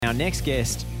Our next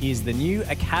guest is the new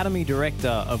Academy Director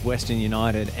of Western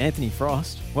United, Anthony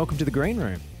Frost. Welcome to the Green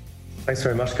Room. Thanks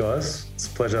very much, guys. It's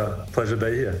a pleasure to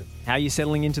be here. How are you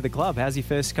settling into the club? How's your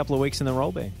first couple of weeks in the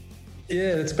role been?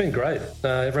 Yeah, it's been great.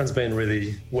 Everyone's been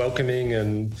really welcoming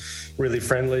and really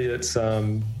friendly. It's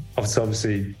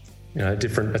obviously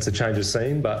different. It's a change of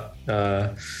scene, but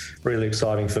really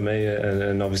exciting for me,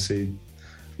 and obviously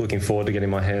looking forward to getting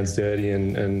my hands dirty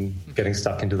and getting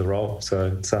stuck into the role.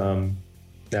 So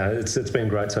it's been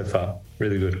great so far.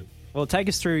 Really good. Well, take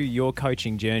us through your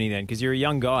coaching journey then, because you're a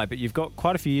young guy, but you've got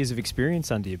quite a few years of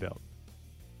experience under your belt.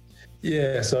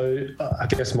 Yeah, so I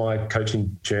guess my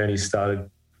coaching journey started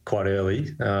quite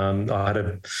early. I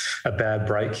had a bad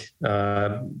break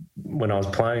when I was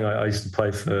playing. I used to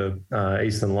play for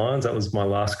Eastern Lions. That was my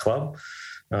last club.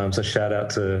 So shout out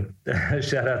to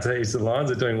Eastern Lions.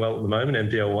 They're doing well at the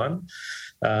moment, NPL 1.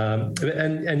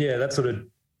 And yeah, that sort of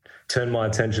turned my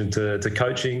attention to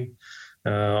coaching.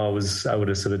 I was able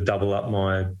to sort of double up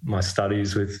my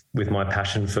studies with my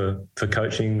passion for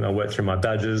coaching. I worked through my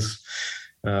badges.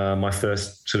 My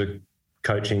first sort of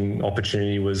coaching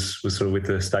opportunity was sort of with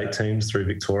the state teams through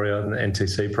Victoria and the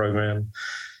NTC program,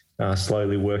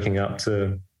 slowly working up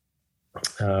to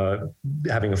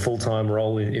having a full-time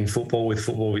role in football with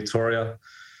Football Victoria,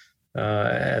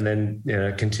 and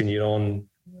then continued on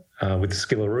with the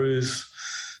Skillaroos.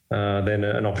 Then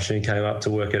an opportunity came up to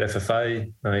work at FFA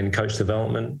in coach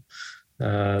development.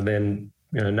 Then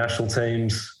national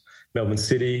teams, Melbourne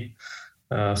City.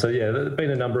 So yeah, there's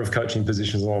been a number of coaching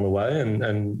positions along the way,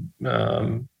 and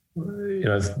the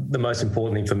most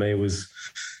important thing for me was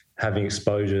having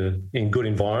exposure in good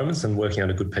environments and working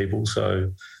under good people.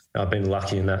 So I've been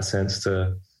lucky in that sense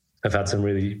to have had some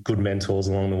really good mentors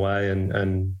along the way,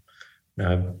 and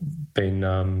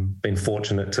been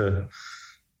fortunate to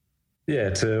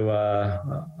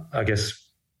I guess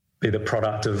be the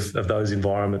product of those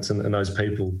environments and those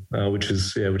people, which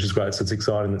is great. So it's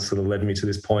exciting. That sort of led me to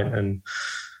this point, and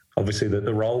obviously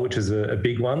the role, which is a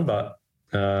big one, but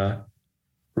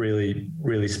really,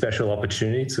 really special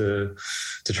opportunity to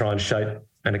try and shape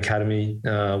an academy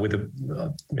with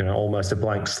almost a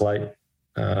blank slate,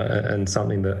 and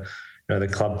something that the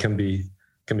club can be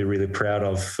really proud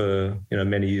of for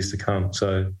many years to come.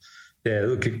 So yeah,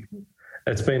 look,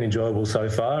 it's been enjoyable so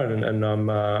far, and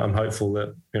I'm hopeful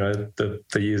that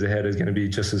the years ahead is going to be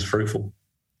just as fruitful.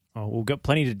 Oh, we've got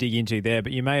plenty to dig into there,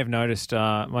 but you may have noticed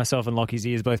myself and Lockie's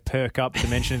ears both perk up at the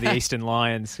mention of the Eastern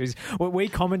Lions. We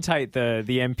commentate the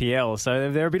NPL,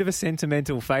 so they're a bit of a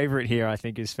sentimental favourite here, I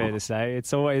think is fair to say.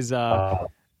 It's always... I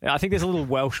think there's a little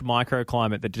Welsh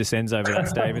microclimate that descends over that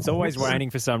stadium. It's always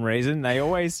raining for some reason. They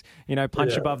always,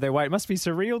 punch above their weight. It must be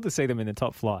surreal to see them in the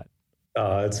top flight.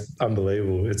 It's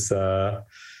unbelievable. It's there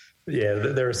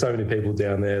are so many people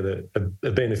down there that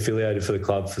have been affiliated for the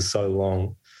club for so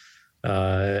long,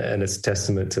 and it's a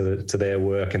testament to their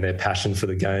work and their passion for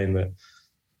the game that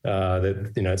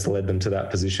it's led them to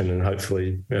that position, and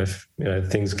hopefully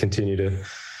things continue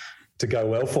to go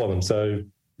well for them. So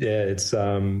yeah, it's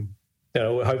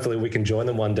hopefully we can join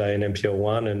them one day in NPL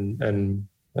 1 and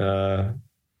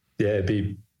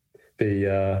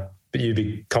but you'd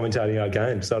be commentating our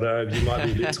game. So I don't know, you might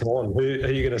be a bit torn. Who are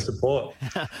you going to support?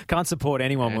 Can't support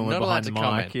anyone when we're behind the mic.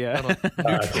 Comment. Yeah.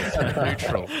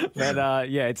 Neutral. But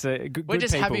it's a good We're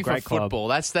just people, happy great for club. football.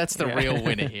 That's the real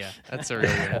winner here. That's the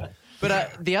real winner.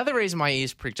 But the other reason my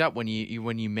ears pricked up when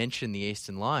you mentioned the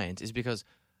Eastern Lions is because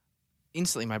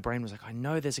instantly my brain was like, I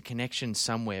know there's a connection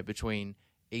somewhere between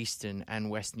Eastern and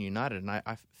Western United, and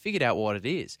I figured out what it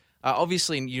is.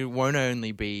 Obviously, you won't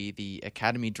only be the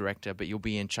academy director, but you'll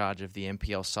be in charge of the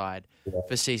NPL side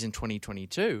for season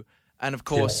 2022. And of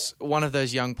course, one of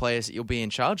those young players that you'll be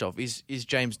in charge of is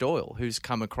James Doyle, who's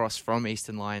come across from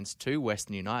Eastern Lions to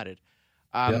Western United.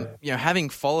 Having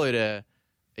followed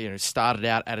started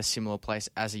out at a similar place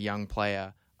as a young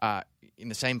player in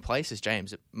the same place as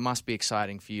James, it must be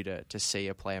exciting for you to see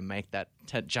a player make that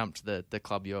jump to the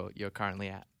club you're currently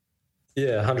at.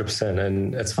 Yeah, 100%.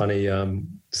 And it's funny,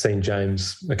 seeing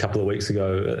James a couple of weeks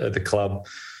ago at the club.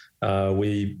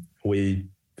 We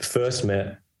first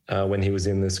met when he was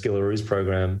in the Skillaroos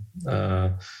program.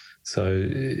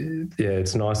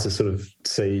 It's nice to sort of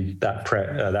see that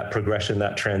progression,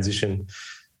 that transition.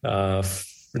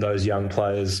 Those young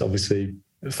players obviously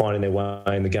finding their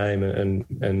way in the game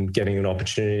and getting an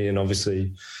opportunity, and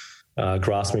obviously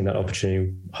grasping that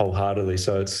opportunity wholeheartedly.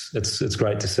 So it's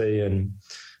great to see, and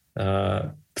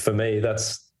for me,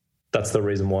 that's the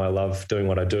reason why I love doing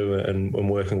what I do and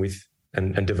working with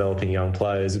and developing young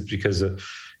players, because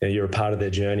you're a part of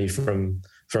their journey from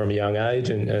a young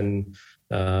age, and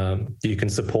you can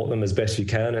support them as best you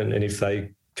can, and if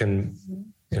they can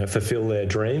fulfill their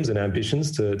dreams and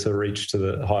ambitions to reach to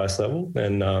the highest level.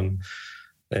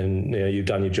 And you've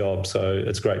done your job. So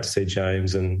it's great to see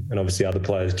James and obviously other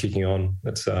players kicking on.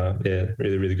 It's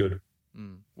really, really good.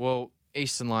 Well,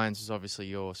 Eastern Lions was obviously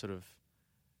your sort of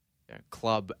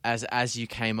club as you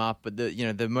came up, but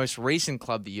the most recent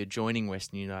club that you're joining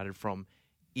Western United from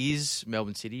is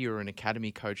Melbourne City. You're an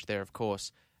academy coach there, of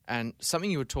course. And something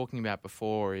you were talking about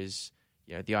before is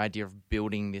the idea of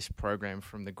building this program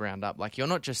from the ground up. Like, you're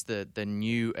not just the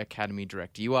new academy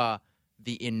director. You are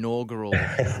the inaugural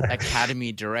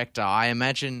academy director. I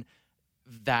imagine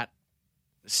that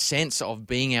sense of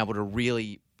being able to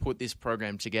really put this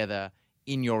program together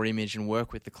in your image and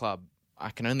work with the club, I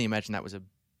can only imagine that was a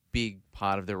big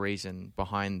part of the reason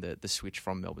behind the switch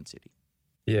from Melbourne City.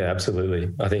 Yeah,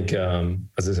 absolutely. I think,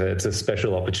 as I said, it's a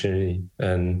special opportunity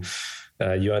and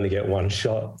you only get one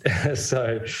shot.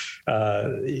 So,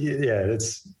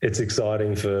 it's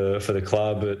exciting for the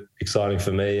club, but exciting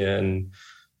for me. And,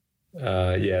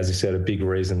 as I said, a big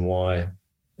reason why,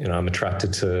 I'm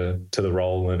attracted to the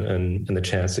role and the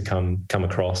chance to come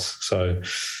across. So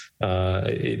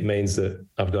it means that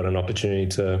I've got an opportunity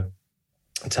to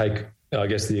take, I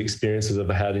guess, the experiences I've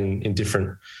had in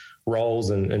different roles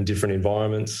and different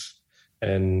environments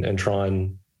and try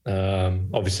and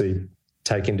obviously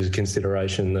take into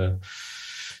consideration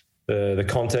the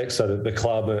context, so that the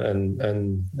club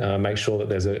and make sure that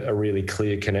there's a really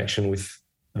clear connection with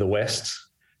the West,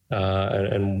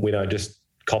 and we don't just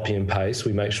copy and paste.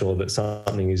 We make sure that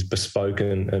something is bespoke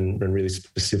and really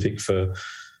specific for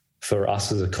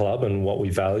us as a club and what we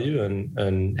value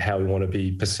and how we want to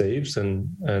be perceived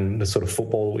and the sort of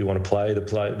football that we want to play,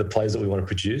 the plays that we want to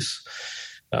produce.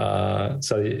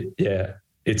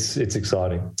 It's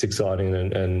exciting. It's exciting.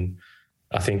 And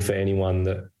I think for anyone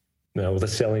that, the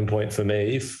selling point for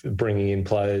me, bringing in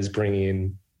players, bringing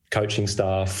in coaching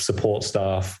staff, support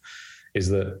staff, is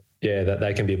that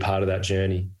they can be a part of that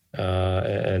journey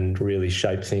and really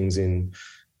shape things in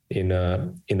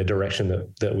the direction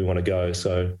that we want to go.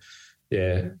 So,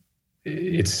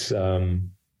 it's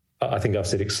I think I've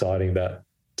said exciting about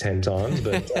 10 times,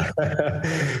 but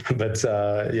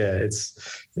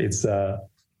it's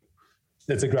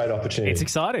a great opportunity. It's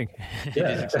exciting.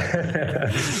 Yeah.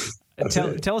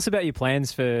 Tell us about your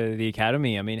plans for the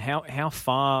academy. I mean, how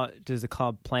far does the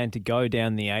club plan to go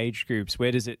down the age groups?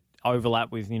 Where does it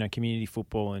overlap with community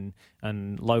football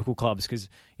and local clubs? Because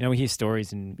we hear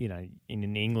stories in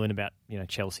England about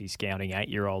Chelsea scouting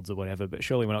 8-year-olds or whatever, but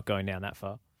surely we're not going down that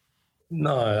far.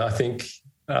 No, I think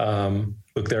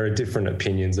look, there are different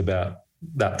opinions about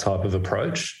that type of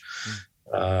approach,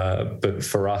 but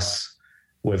for us,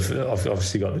 we've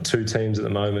obviously got the two teams at the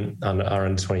moment, our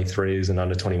under 23s and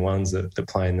under 21s that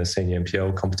play in the senior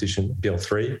NPL competition,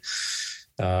 BL3.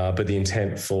 But the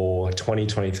intent for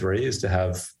 2023 is to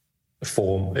have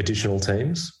 4 additional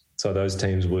teams. So those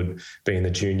teams would be in the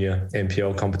junior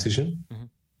NPL competition. Mm-hmm.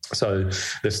 So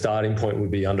the starting point would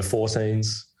be under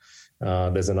 14s.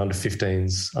 There's an under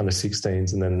 15s, under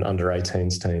 16s, and then an under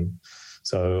 18s team.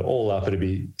 So all up, it'd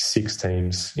be 6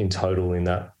 teams in total in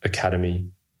that academy,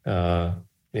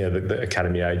 the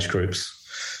academy age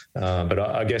groups. But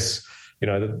I guess,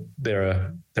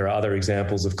 there are other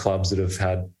examples of clubs that have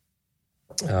had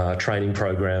training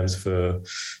programs for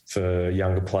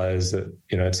younger players that,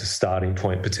 it's a starting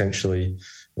point potentially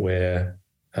where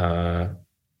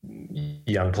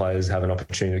young players have an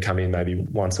opportunity to come in maybe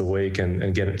once a week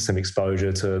and get some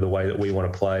exposure to the way that we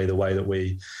want to play, the way that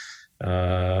we,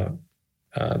 the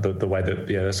way that,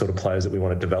 the sort of players that we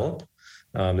want to develop.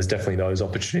 There's definitely those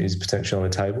opportunities potentially on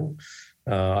the table.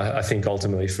 I think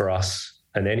ultimately for us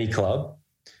and any club,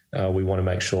 we want to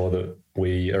make sure that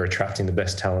we are attracting the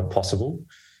best talent possible.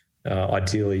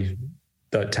 Ideally,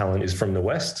 that talent is from the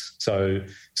West. So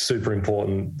super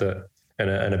important that,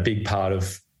 and a big part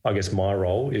of, I guess, my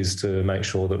role is to make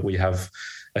sure that we have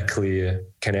a clear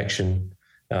connection,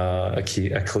 a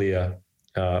clear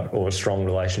or a strong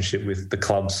relationship with the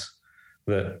clubs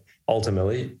that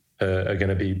ultimately are going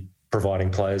to be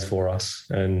providing players for us.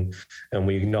 And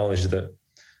we acknowledge that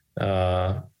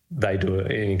they do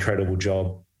an incredible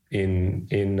job in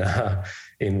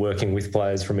working with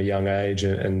players from a young age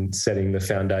and setting the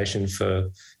foundation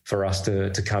for us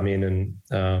to come in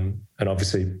and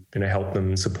obviously help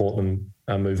them, support them,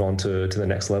 move on to the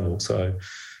next level. So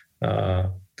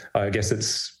I guess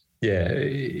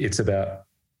it's about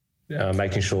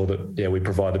making sure that we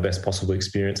provide the best possible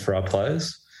experience for our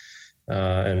players,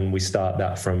 and we start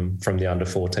that from the under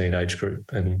 14 age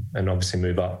group and obviously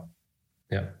move up.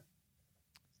 Yeah,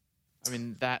 I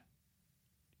mean, that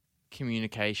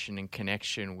communication and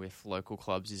connection with local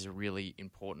clubs is a really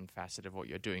important facet of what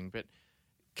you're doing. But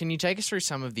Can you take us through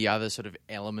some of the other sort of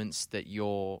elements that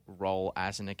your role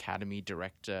as an academy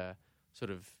director sort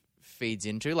of feeds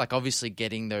into? Like obviously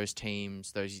getting those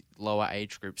teams, those lower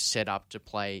age groups set up to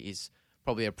play is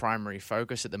probably a primary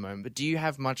focus at the moment. But do you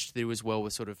have much to do as well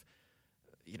with sort of,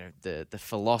 you know, the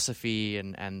philosophy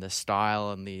and the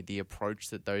style and the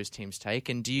approach that those teams take?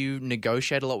 And do you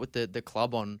negotiate a lot with the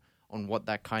club on what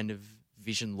that kind of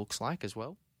vision looks like as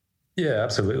well? Yeah,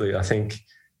 absolutely. I think,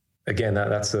 again,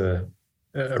 that's a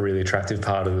really attractive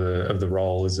part of the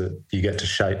role, is that you get to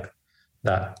shape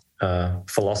that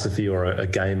philosophy or a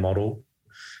game model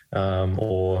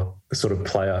or the sort of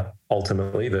player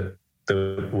ultimately that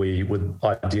we would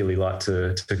ideally like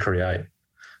to create.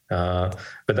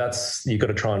 But you've got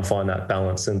to try and find that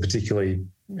balance, and particularly,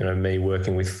 you know, me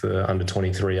working with the under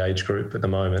 23 age group at the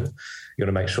moment, you've got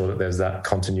to make sure that there's that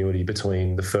continuity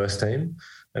between the first team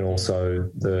and also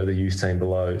the youth team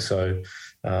below. So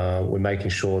we're making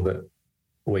sure that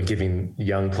we're giving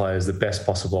young players the best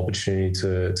possible opportunity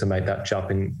to make that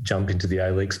jump into the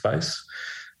A-League space.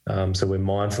 So we're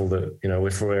mindful that, you know,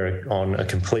 if we're on a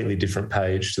completely different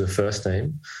page to the first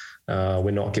team,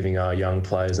 we're not giving our young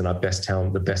players and our best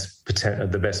talent the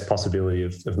best possibility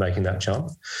of making that jump.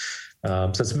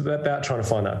 So it's about trying to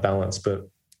find that balance. But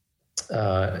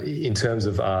in terms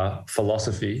of our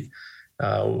philosophy,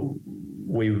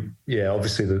 obviously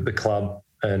the club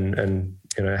and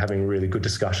you know, having really good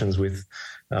discussions with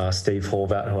Steve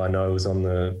Horvat, who I know was on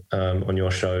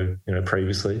your show, you know,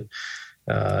 previously,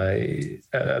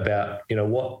 about, you know,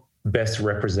 what best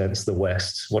represents the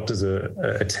West. What does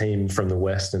a team from the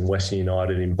West and Western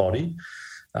United embody?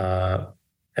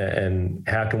 And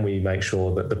how can we make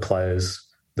sure that the players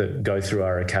that go through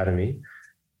our academy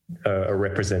are a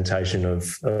representation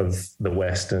of the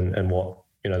West and what,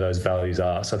 you know, those values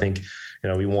are. So I think, you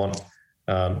know, we want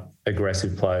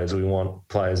aggressive players. We want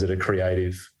players that are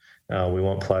creative. We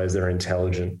want players that are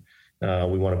intelligent.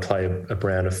 We want to play a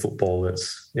brand of football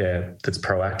that's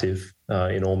proactive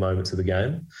in all moments of the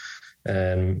game.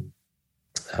 And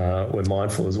we're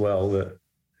mindful as well that,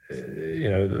 you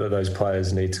know, those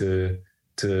players need to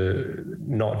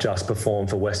not just perform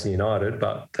for Western United,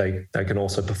 but they can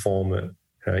also perform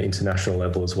at international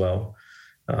level as well.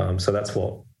 So that's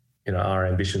what, you know, our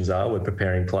ambitions are. We're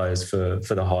preparing players for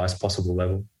the highest possible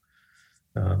level.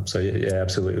 So yeah,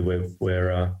 absolutely.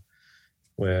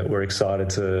 We're excited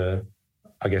to,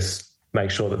 I guess, make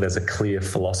sure that there's a clear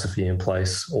philosophy in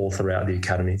place all throughout the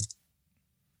academy.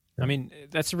 I mean,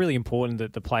 that's really important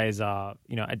that the players are,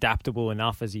 you know, adaptable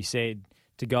enough, as you said,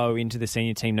 to go into the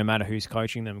senior team no matter who's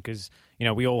coaching them. Because, you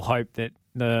know, we all hope that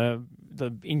the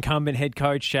incumbent head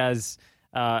coach has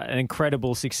an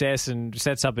incredible success and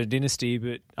sets up a dynasty,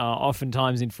 but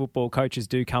oftentimes in football, coaches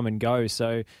do come and go.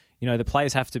 So, you know, the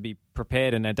players have to be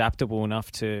prepared and adaptable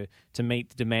enough to meet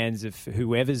the demands of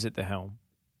whoever's at the helm.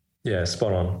 Yeah,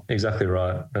 spot on. Exactly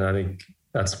right. And I think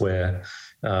that's where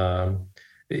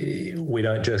we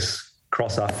don't just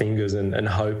cross our fingers and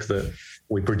hope that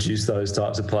we produce those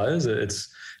types of players. It's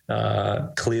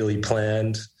clearly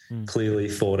planned, clearly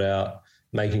thought out,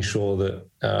 making sure that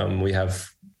we have,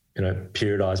 you know,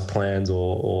 periodized plans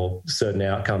or certain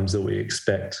outcomes that we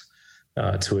expect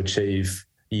to achieve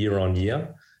year on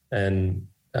year. And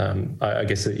I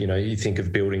guess that, you know, you think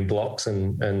of building blocks,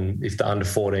 and if the under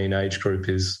 14 age group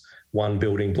is one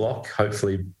building block,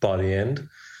 hopefully by the end,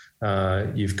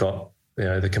 you've got, you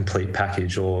know, the complete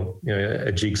package, or, you know,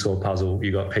 a jigsaw puzzle.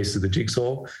 You've got pieces of the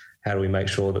jigsaw. How do we make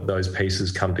sure that those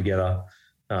pieces come together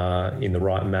in the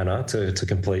right manner to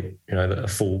complete, you know, a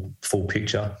full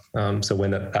picture? So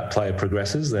when that player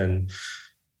progresses, then,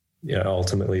 you know,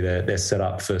 ultimately they're set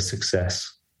up for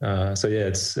success. So yeah,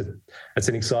 it's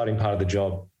an exciting part of the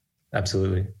job.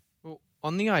 Absolutely. Well,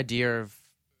 on the idea of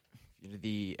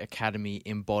the academy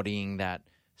embodying that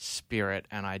spirit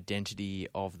and identity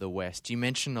of the West, you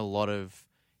mentioned a lot of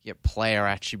player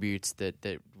attributes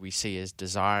that we see as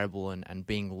desirable and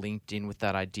being linked in with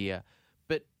that idea.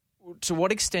 But to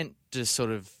what extent does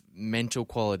sort of mental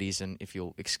qualities, and if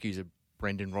you'll excuse a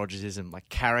Brendan Rodgersism, like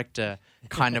character,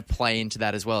 kind of play into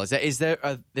that as well?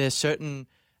 Are there certain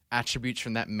attributes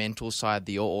from that mental side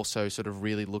that you're also sort of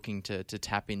really looking to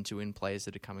tap into in players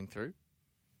that are coming through?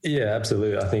 Yeah,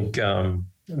 absolutely. I think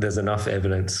there's enough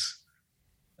evidence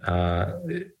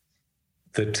to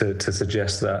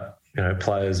suggest that, you know,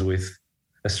 players with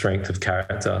a strength of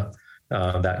character,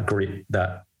 that grit,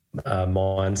 that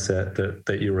mindset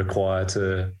that you require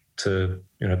to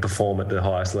you know, perform at the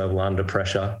highest level under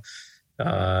pressure,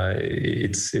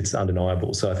 it's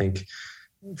undeniable. So I think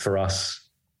for us,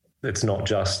 it's not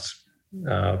just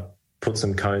put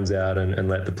some cones out and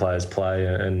let the players play,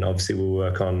 and obviously we'll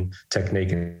work on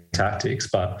technique and tactics,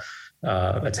 but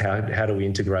it's how do we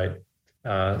integrate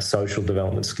social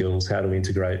development skills? How do we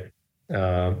integrate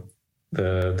the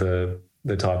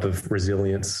type of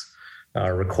resilience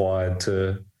required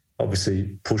to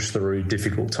obviously push through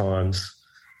difficult times,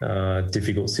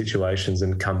 difficult situations,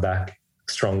 and come back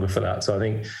stronger for that. So I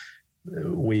think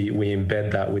we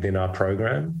embed that within our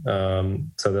program,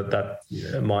 so that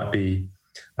might be,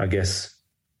 I guess,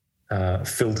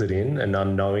 filtered in and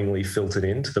unknowingly filtered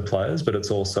into the players, but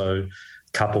it's also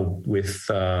coupled with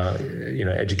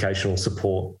educational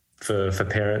support for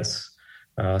parents,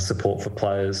 support for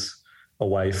players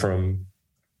away from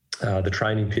the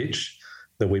training pitch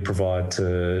that we provide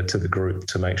to the group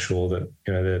to make sure that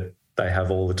that they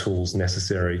have all the tools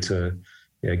necessary to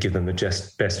give them the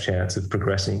best chance of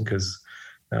progressing, because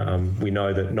we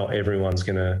know that not everyone's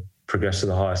going to progress to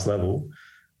the highest level,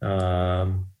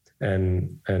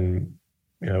 and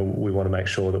we want to make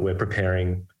sure that we're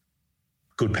preparing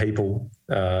good people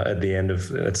at the end of,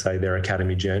 let's say, their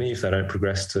academy journey. If they don't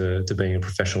progress to being a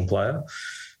professional player,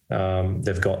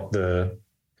 they've got the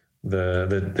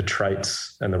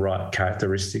traits and the right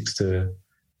characteristics to,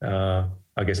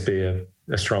 I guess, be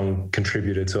a strong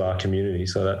contributor to our community.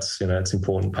 So that's it's an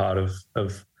important part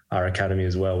of our academy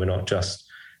as well. We're not just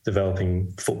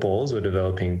developing footballers; we're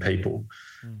developing people.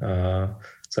 So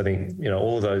I think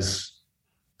all of those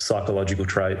psychological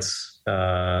traits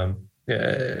are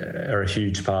a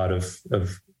huge part of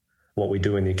what we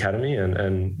do in the academy,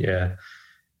 and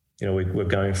we're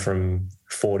going from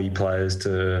 40 players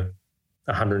to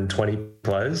 120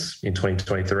 players in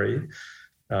 2023.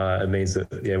 It means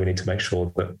that we need to make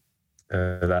sure that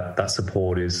that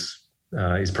support is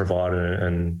provided,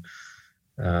 and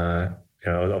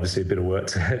obviously a bit of work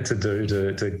to do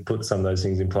to put some of those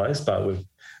things in place. But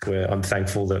I'm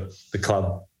thankful that the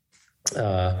club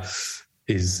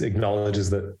acknowledges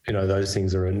that those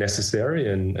things are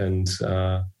necessary, and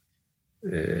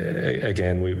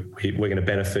again we're going to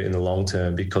benefit in the long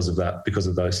term because of that, because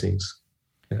of those things.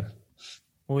 Yeah.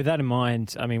 Well, with that in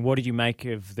mind, I mean, what do you make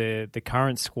of the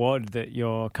current squad that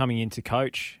you're coming in to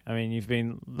coach? I mean, you've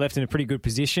been left in a pretty good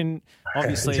position.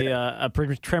 Obviously, a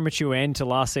premature end to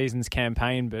last season's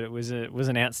campaign, but it was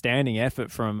an outstanding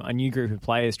effort from a new group of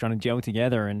players trying to gel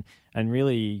together and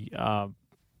really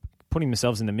putting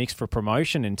themselves in the mix for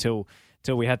promotion until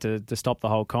we had to stop the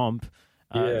whole comp.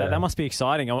 That must be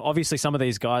exciting. Obviously, some of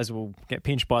these guys will get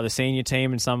pinched by the senior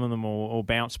team and some of them will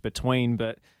bounce between,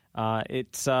 but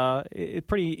it's a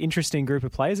pretty interesting group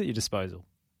of players at your disposal.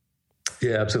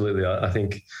 Yeah, absolutely. I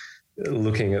think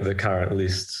looking at the current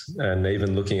list and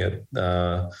even looking at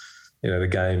the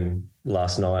game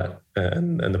last night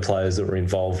and the players that were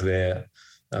involved there,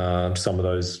 some of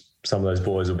those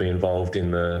boys will be involved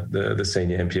in the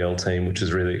senior NPL team, which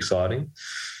is really exciting.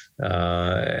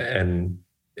 And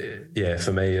yeah,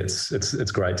 for me,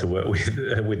 it's great to work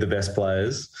with the best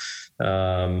players.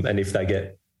 And if they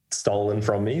get stolen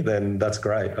from me, then that's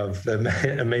great.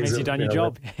 It means you've done your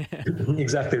job.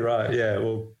 Exactly right. Yeah.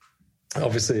 Well,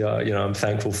 obviously, I'm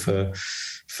thankful for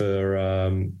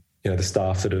the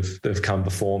staff that have come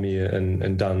before me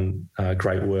and done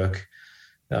great work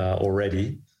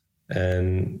already,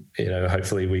 and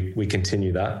hopefully we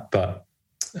continue that. But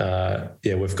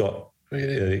we've got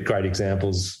great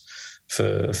examples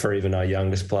for even our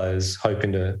youngest players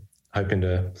hoping to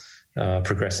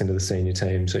progress into the senior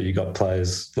team. So you got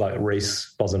players like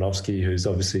Reese Bozanovsky, who's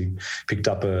obviously picked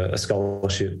up a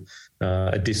scholarship.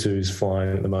 Adisu's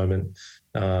flying at the moment.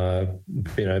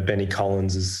 Benny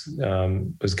Collins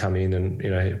has come in,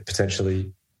 and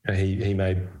potentially he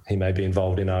may be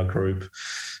involved in our group.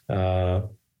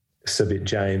 Sabit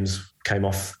James came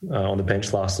off on the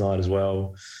bench last night as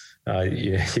well.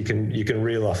 You can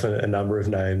reel off a number of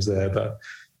names there, but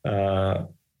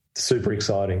super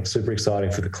exciting for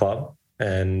the club.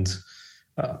 And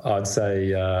I'd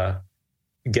say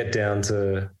get down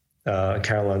to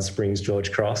Caroline Springs,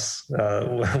 George Cross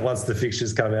once the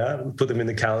fixtures come out, put them in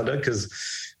the calendar, because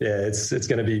it's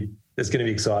going to be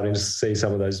exciting to see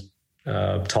some of those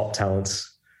top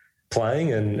talents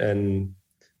playing, and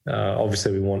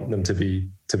obviously we want them to be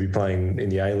playing in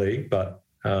the A-League, but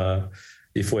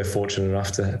if we're fortunate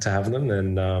enough to have them,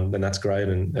 then that's great,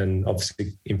 and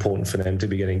obviously important for them to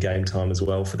be getting game time as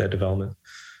well for their development.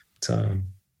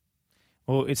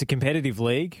 Well, it's a competitive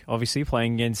league, obviously,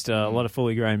 playing against a lot of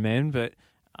fully grown men, but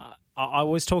I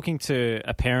was talking to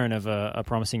a parent of a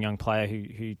promising young player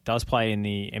who does play in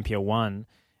the NPL 1,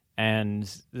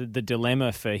 and the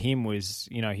dilemma for him was,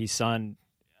 his son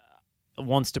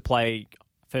wants to play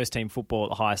first-team football at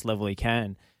the highest level he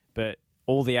can, but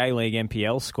all the A-League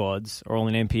NPL squads are all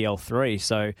in NPL 3,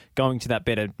 so going to that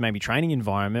better maybe training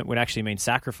environment would actually mean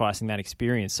sacrificing that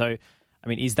experience. So I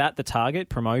mean, is that the target,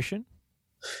 promotion?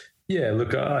 Yeah,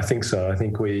 look, I think so. I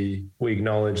think we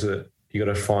acknowledge that you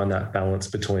got to find that balance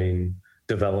between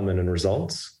development and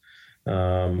results.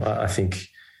 I think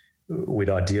we'd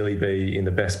ideally be in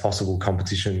the best possible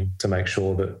competition to make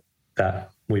sure that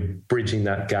we're bridging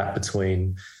that gap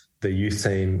between the youth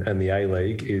team and the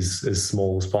A-League is as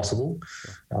small as possible.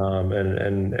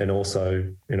 And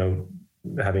also, you know,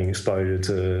 having exposure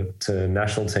to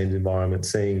national teams environment,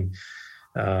 seeing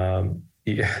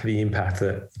the impact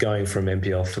that going from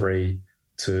NPL 3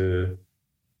 to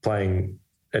playing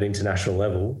at international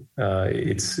level,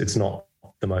 it's not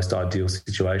the most ideal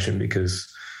situation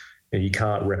because you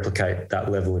can't replicate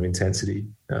that level of intensity,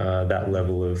 that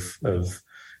level of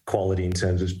quality in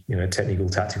terms of, you know, technical,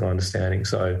 tactical understanding.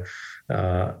 So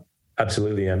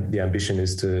absolutely, the ambition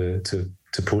is to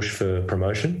push for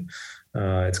promotion.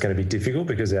 It's going to be difficult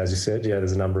because, as you said,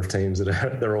 there's a number of teams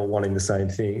that they're all wanting the same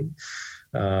thing.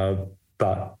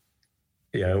 But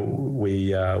you know,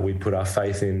 we put our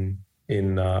faith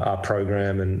in our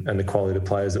program and the quality of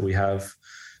players that we have,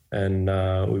 and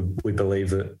we believe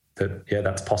that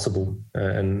that's possible,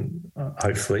 and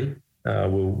hopefully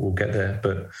we'll get there.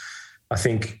 But I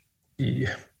think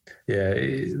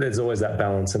there's always that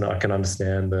balance, and I can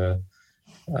understand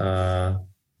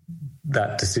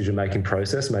that decision-making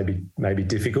process may be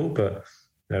difficult, but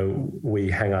you know,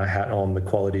 we hang our hat on the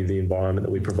quality of the environment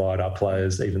that we provide our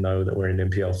players, even though that we're in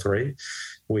NPL 3.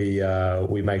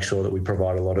 We make sure that we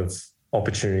provide a lot of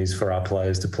opportunities for our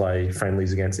players to play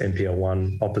friendlies against NPL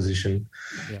 1 opposition.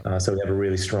 Yeah. So we have a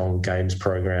really strong games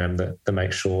program that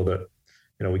makes sure that,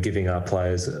 you know, we're giving our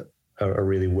players a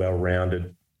really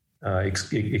well-rounded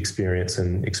experience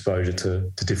and exposure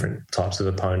to different types of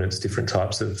opponents, different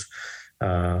types of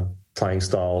playing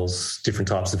styles, different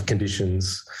types of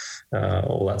conditions,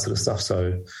 all that sort of stuff.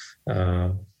 So,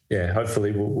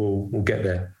 hopefully we'll get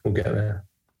there. We'll get there.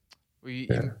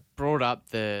 You brought up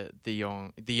the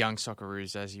young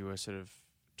Socceroos as you were sort of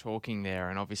talking there,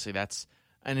 and obviously that's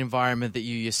an environment that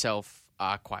you yourself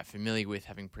are quite familiar with,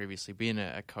 having previously been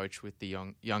a coach with the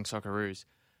young Socceroos.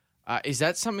 Is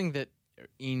that something that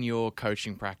in your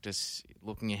coaching practice,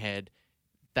 looking ahead,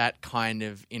 that kind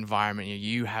of environment,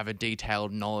 you have a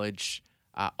detailed knowledge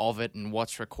of it and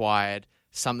what's required,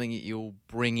 something that you'll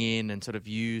bring in and sort of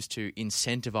use to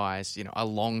incentivize, you know,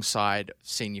 alongside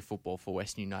senior football for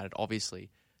Western United, obviously,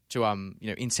 to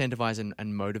incentivize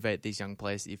and motivate these young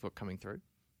players that you've got coming through?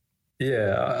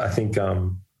 Yeah, I think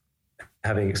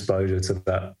having exposure to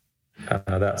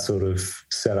that sort of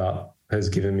setup has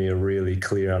given me a really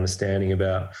clear understanding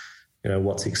about, you know,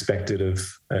 what's expected of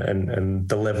and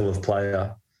the level of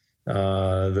player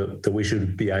that we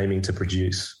should be aiming to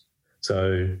produce.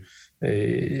 So,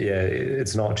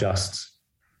 it's not just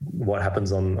what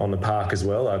happens on the park as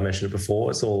well. I've mentioned it before.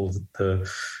 It's all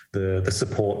the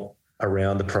support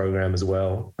around the program as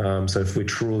well. So if we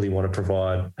truly want to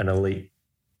provide an elite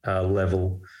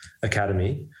level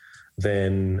academy,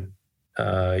 then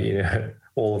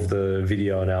all of the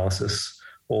video analysis,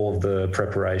 all of the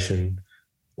preparation,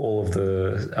 all of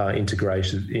the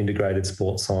integrated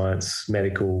sports science,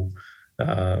 medical,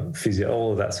 physio,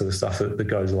 all of that sort of stuff that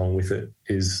goes along with it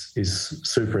is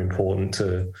super important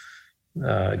to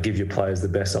give your players the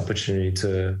best opportunity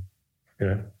to, you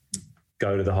know,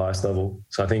 go to the highest level.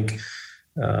 So I think,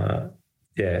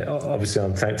 obviously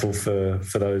I'm thankful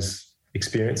for those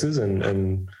experiences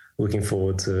and looking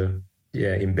forward to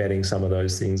embedding some of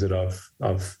those things that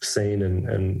I've seen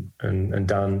and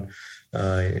done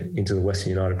into the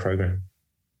Western United program.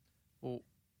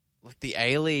 Well, the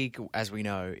A-League, as we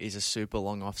know, is a super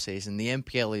long off season. The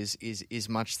NPL is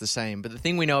much the same, but the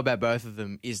thing we know about both of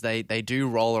them is they do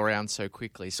roll around so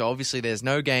quickly. So obviously there's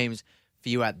no games for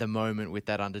you at the moment with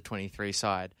that under-23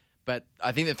 side. But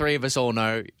I think the three of us all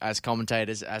know, as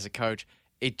commentators, as a coach,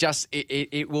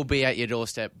 it will be at your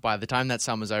doorstep. By the time that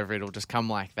summer's over, it'll just come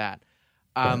like that.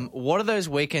 What are those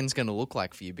weekends going to look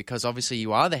like for you? Because obviously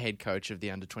you are the head coach of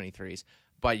the under-23s,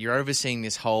 but you're overseeing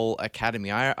this whole academy.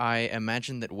 I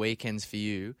imagine that weekends for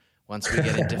you, once we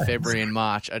get into February and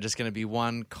March, are just going to be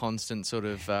one constant sort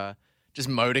of just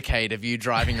motorcade of you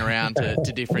driving around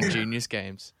to different juniors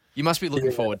games. You must be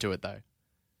looking forward to it, though.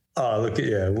 Oh, look,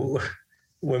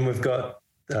 when we've got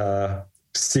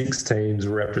 6 teams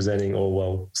representing, or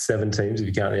well, 7 teams if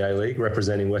you count the A-League,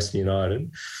 representing Western United,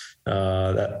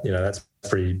 that's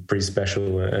pretty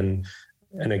special, and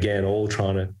again, all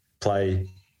trying to play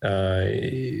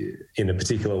in a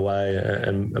particular way,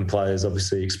 and players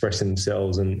obviously expressing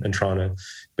themselves and trying to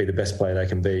be the best player they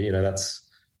can be. You know, that's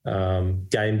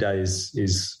game days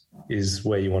is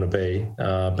where you want to be,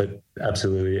 but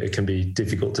absolutely it can be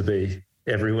difficult to be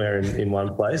everywhere in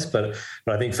one place. But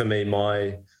I think for me,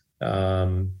 my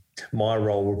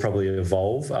role will probably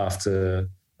evolve after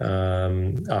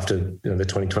the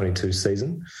 2022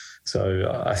 season.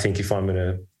 So I think if I'm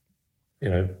going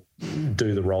to,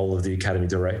 do the role of the academy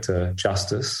director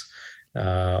justice,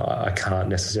 I can't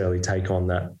necessarily take on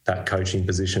that coaching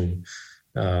position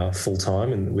full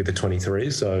time and with the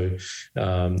 23. So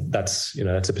that's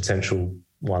a potential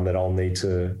one that I'll need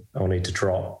to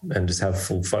drop and just have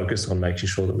full focus on making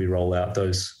sure that we roll out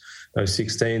those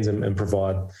 16s and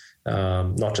provide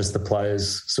not just the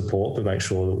players support, but make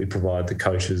sure that we provide the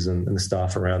coaches and the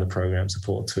staff around the program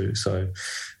support too. So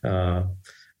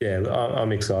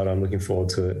I'm excited. I'm looking forward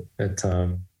to it.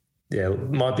 It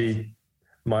might be.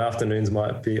 My afternoons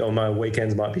might be, or my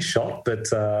weekends might be shot, but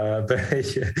that's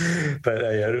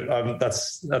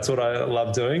what I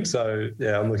love doing. So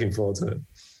I'm looking forward to it.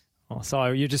 Oh,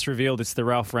 so you just revealed it's the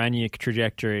Ralph Rangnick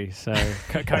trajectory. So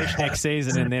coach next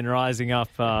season and then rising up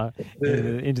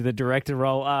into the director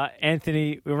role.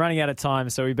 Anthony, we're running out of time,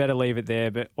 so we better leave it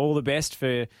there. But all the best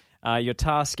for your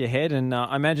task ahead, and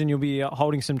I imagine you'll be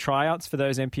holding some tryouts for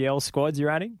those NPL squads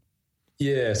you're adding.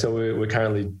 Yeah, so we're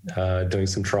currently doing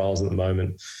some trials at the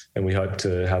moment, and we hope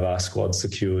to have our squad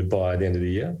secured by the end of the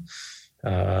year.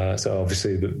 So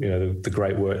obviously, the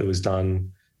great work that was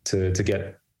done to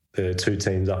get the two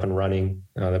teams up and running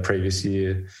the previous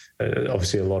year,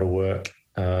 obviously a lot of work,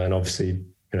 and obviously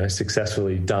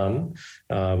successfully done.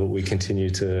 But we continue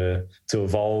to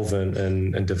evolve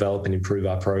and develop and improve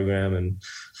our program, and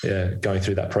going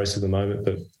through that process at the moment.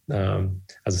 But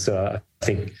as I said, I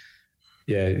think.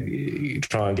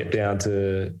 Try and get down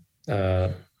to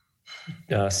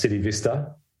City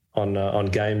Vista on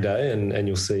game day, and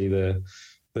you'll see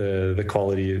the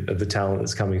quality of the talent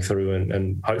that's coming through,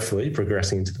 and hopefully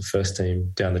progressing into the first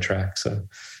team down the track. So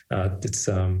it's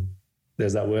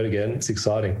there's that word again. It's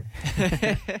exciting.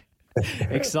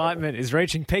 Excitement is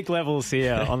reaching peak levels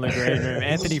here on the Green Room.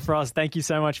 Anthony Frost, thank you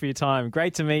so much for your time.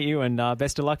 Great to meet you, and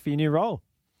best of luck for your new role.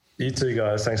 You too,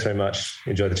 guys. Thanks very much.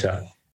 Enjoy the chat.